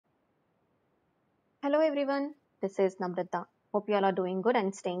Hello everyone, this is Namrata. Hope you all are doing good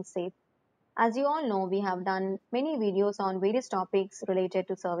and staying safe. As you all know, we have done many videos on various topics related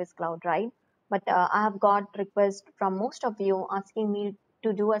to Service Cloud, right? But I have got requests from most of you asking me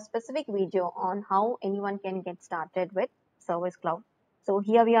to do a specific video on how anyone can get started with Service Cloud. So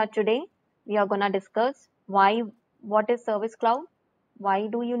here we are today. We are going to discuss what is Service Cloud? Why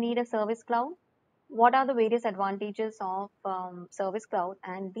do you need a Service Cloud? What are the various advantages of Service Cloud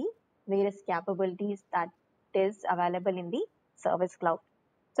and the various capabilities that is available in the Service Cloud.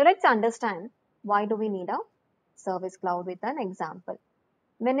 So let's understand why do we need a Service Cloud with an example.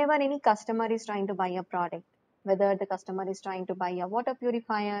 Whenever any customer is trying to buy a product, whether the customer is trying to buy a water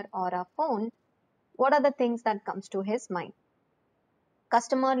purifier or a phone, what are the things that comes to his mind?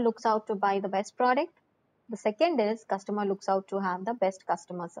 Customer looks out to buy the best product. The second is customer looks out to have the best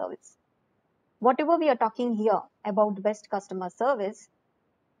customer service. Whatever we are talking here about best customer service,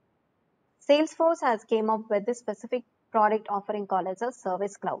 Salesforce has came up with this specific product offering called as a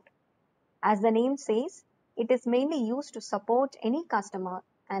Service Cloud. As the name says, it is mainly used to support any customer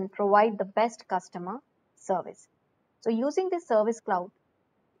and provide the best customer service. So using this Service Cloud,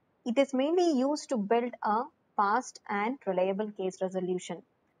 it is mainly used to build a fast and reliable case resolution.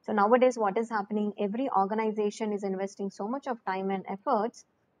 So nowadays what is happening, every organization is investing so much of time and efforts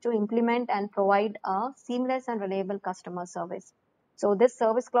to implement and provide a seamless and reliable customer service. So this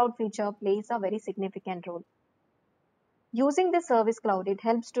Service Cloud feature plays a very significant role. Using the Service Cloud, it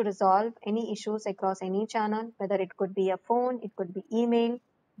helps to resolve any issues across any channel, whether it could be a phone, it could be email,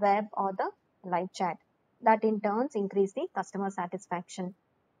 web, or the live chat. That in turns increase the customer satisfaction.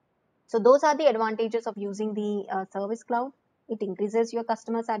 So those are the advantages of using the Service Cloud. It increases your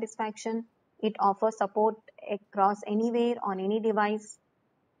customer satisfaction. It offers support across anywhere on any device.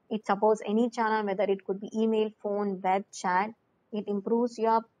 It supports any channel, whether it could be email, phone, web, chat. It improves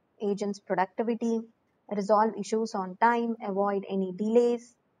your agent's productivity, resolve issues on time, avoid any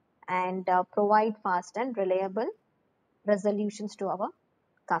delays, and provide fast and reliable resolutions to our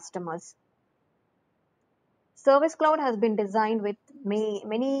customers. Service Cloud has been designed with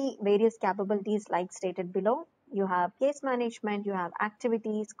many various capabilities like stated below. You have case management, you have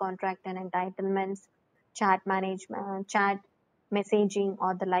activities, contract and entitlements, chat management, chat messaging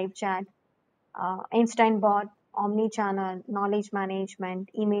or the live chat, Einstein Bot, Omni Channel, knowledge management,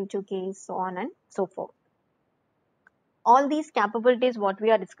 email to case, so on and so forth. All these capabilities, what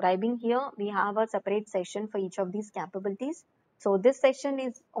we are describing here, we have a separate session for each of these capabilities. So this session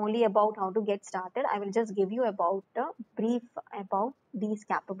is only about how to get started. I will just give you about a brief about these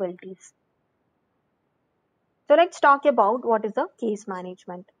capabilities. So let's talk about what is the case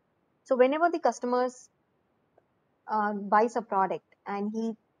management. So whenever the customers buys a product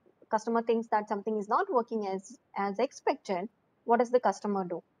and customer thinks that something is not working as expected, what does the customer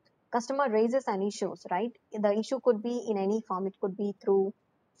do? Customer raises an issues, right? The issue could be in any form. It could be through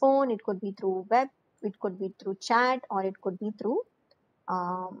phone, it could be through web, it could be through chat, or it could be through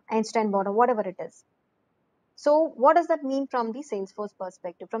Einstein Bot or whatever it is. So what does that mean from the Salesforce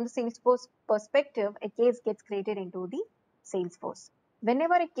perspective? From the Salesforce perspective, a case gets created into the Salesforce.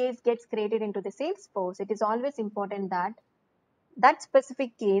 Whenever a case gets created into the Salesforce, it is always important that that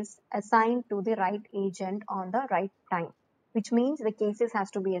specific case assigned to the right agent on the right time, which means the cases has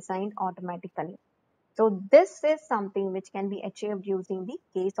to be assigned automatically. So this is something which can be achieved using the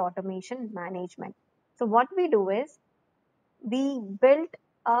case automation management. So what we do is we built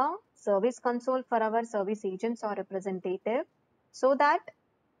a service console for our service agents or representative so that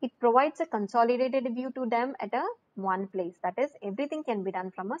it provides a consolidated view to them at a one place. That is, everything can be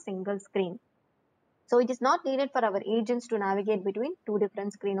done from a single screen. So it is not needed for our agents to navigate between two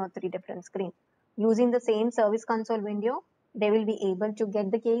different screen or three different screen. Using the same service console window, they will be able to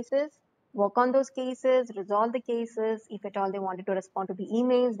get the cases, work on those cases, resolve the cases. If at all they wanted to respond to the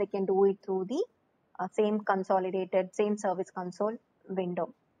emails, they can do it through the same service console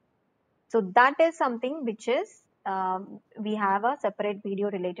window. So that is something which is, we have a separate video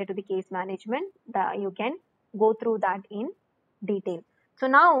related to the case management that you can go through that in detail. So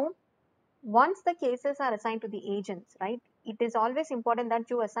now, once the cases are assigned to the agents, right, it is always important that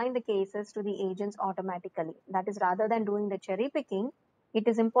you assign the cases to the agents automatically. That is, rather than doing the cherry picking, it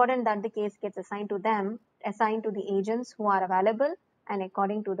is important that the case gets assigned to the agents who are available and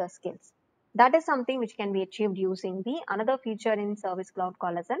according to the skills. That is something which can be achieved using the another feature in Service Cloud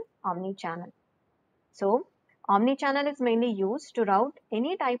called as an Omni Channel. So Omni Channel is mainly used to route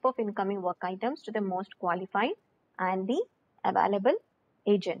any type of incoming work items to the most qualified and the available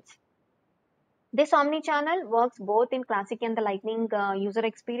agents. This Omni-channel works both in Classic and the Lightning user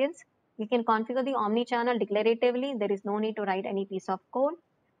experience. You can configure the Omni-channel declaratively. There is no need to write any piece of code.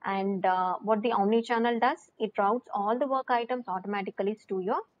 And what the Omnichannel does, it routes all the work items automatically to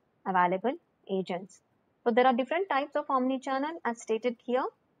your available agents. So there are different types of Omnichannel as stated here.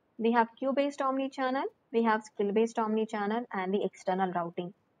 We have queue-based Omnichannel, we have skill-based Omnichannel, and the external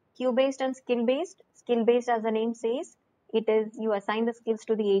routing. Queue-based and skill-based. Skill-based, as the name says, it is you assign the skills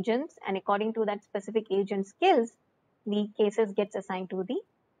to the agents, and according to that specific agent skills, the cases gets assigned to the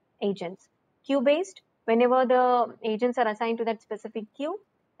agents. Queue-based, whenever the agents are assigned to that specific queue,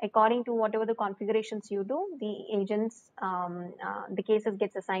 according to whatever the configurations you do, the agents, the cases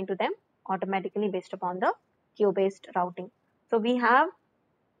gets assigned to them automatically based upon the queue-based routing. So we have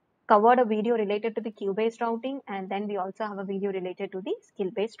covered a video related to the queue-based routing, and then we also have a video related to the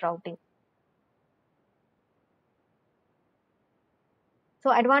skill-based routing.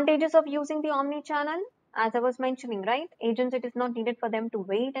 So advantages of using the omni-channel, as I was mentioning, right? Agents, it is not needed for them to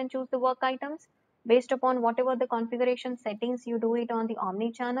wait and choose the work items. Based upon whatever the configuration settings you do it on the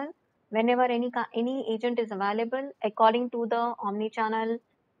omni-channel, whenever any agent is available, according to the omni-channel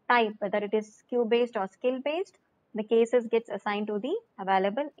type, whether it is queue-based or skill-based, the cases gets assigned to the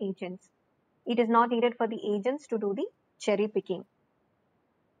available agents. It is not needed for the agents to do the cherry picking.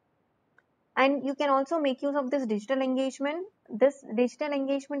 And you can also make use of this digital engagement. This digital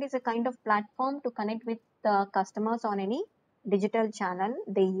engagement is a kind of platform to connect with the customers on any digital channel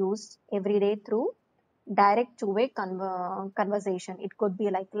they use every day through direct two-way conversation. It could be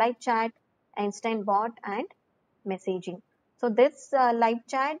like live chat, Einstein Bot, and messaging. So this live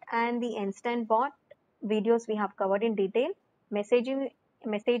chat and the Einstein Bot videos we have covered in detail. Messaging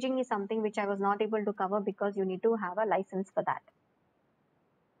is something which I was not able to cover because you need to have a license for that.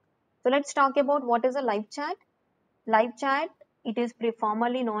 So let's talk about what is a live chat. Live chat, it is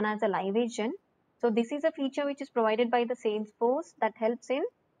formerly known as a live agent. So this is a feature which is provided by the Salesforce that helps in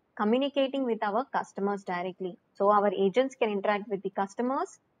communicating with our customers directly. So our agents can interact with the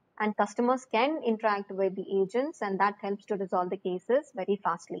customers and customers can interact with the agents, and that helps to resolve the cases very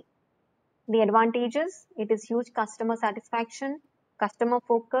fastly. The advantages, it is huge customer satisfaction, customer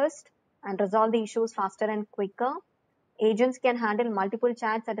focused, and resolve the issues faster and quicker. Agents can handle multiple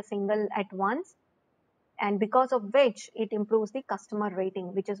chats at once, and because of which it improves the customer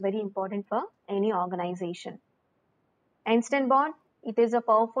rating, which is very important for any organization. Instant Bot, it is a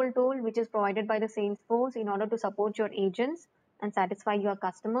powerful tool which is provided by the Salesforce in order to support your agents and satisfy your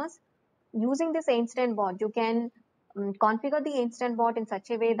customers. Using this Instant Bot, you can configure the Instant Bot in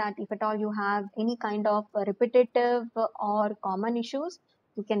such a way that if at all you have any kind of repetitive or common issues,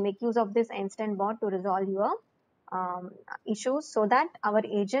 you can make use of this Instant Bot to resolve your issues so that our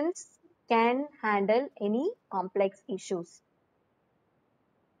agents can handle any complex issues.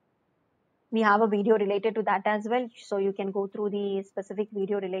 We have a video related to that as well, so you can go through the specific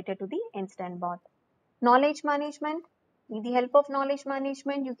video related to the Instant Bot. Knowledge management. With the help of knowledge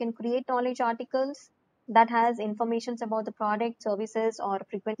management, you can create knowledge articles that has information about the product, services, or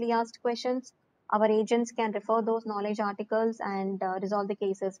frequently asked questions. Our agents can refer those knowledge articles and resolve the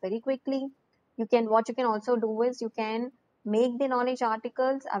cases very quickly. What you can also do is you can make the knowledge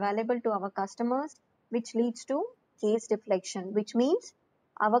articles available to our customers, which leads to case deflection, which means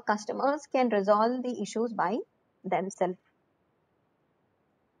our customers can resolve the issues by themselves.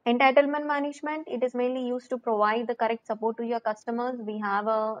 Entitlement management, it is mainly used to provide the correct support to your customers. We have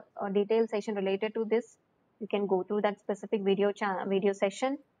a detailed session related to this. You can go through that specific video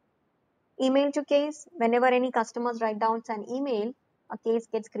session. Email to case, whenever any customers write down an email, a case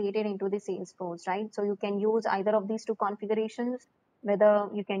gets created into the Salesforce, right? So you can use either of these two configurations, whether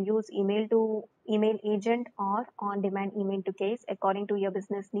you can use email to email agent or on-demand email to case according to your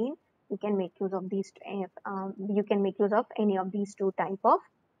business need. You can make use of these. You can make use of any of these two type of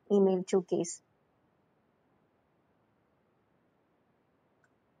email to case.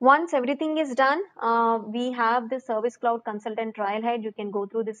 Once everything is done, we have the ServiceCloud Consultant Trial Head. You can go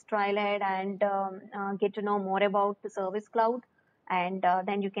through this trial head and get to know more about the ServiceCloud, and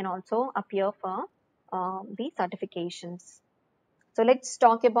then you can also appear for the certifications. So let's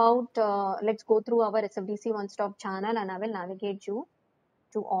talk about, let's go through our SFDC one-stop channel, and I will navigate you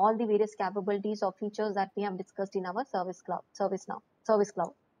to all the various capabilities or features that we have discussed in our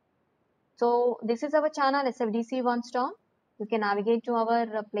ServiceCloud. So this is our channel SFDC One Stop. You can navigate to our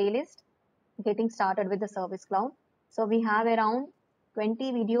playlist, getting started with the Service Cloud. So we have around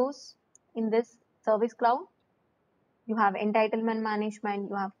 20 videos in this Service Cloud. You have entitlement management,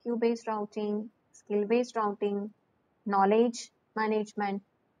 you have queue-based routing, skill-based routing, knowledge management,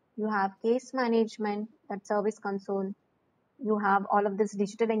 you have case management, that service console. You have all of this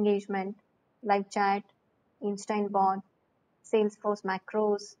digital engagement, live chat, Einstein Bot, Salesforce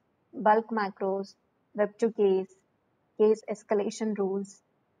macros, bulk macros, web to case, case escalation rules,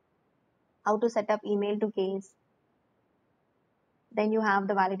 how to set up email to case. Then you have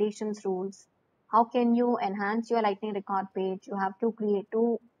the validations rules. How can you enhance your lightning record page? You have to create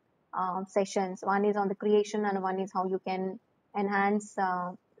two sessions. One is on the creation and one is how you can enhance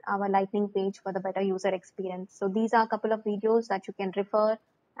our lightning page for the better user experience. So these are a couple of videos that you can refer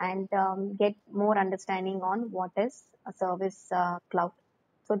and get more understanding on what is a service cloud.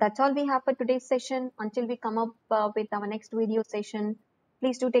 So that's all we have for today's session. Until we come up with our next video session,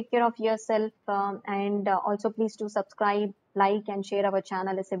 please do take care of yourself, and also please do subscribe, like, and share our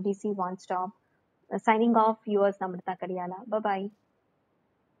channel SFDC One Stop. Signing off, yours Namrata Kadiyala. Bye bye.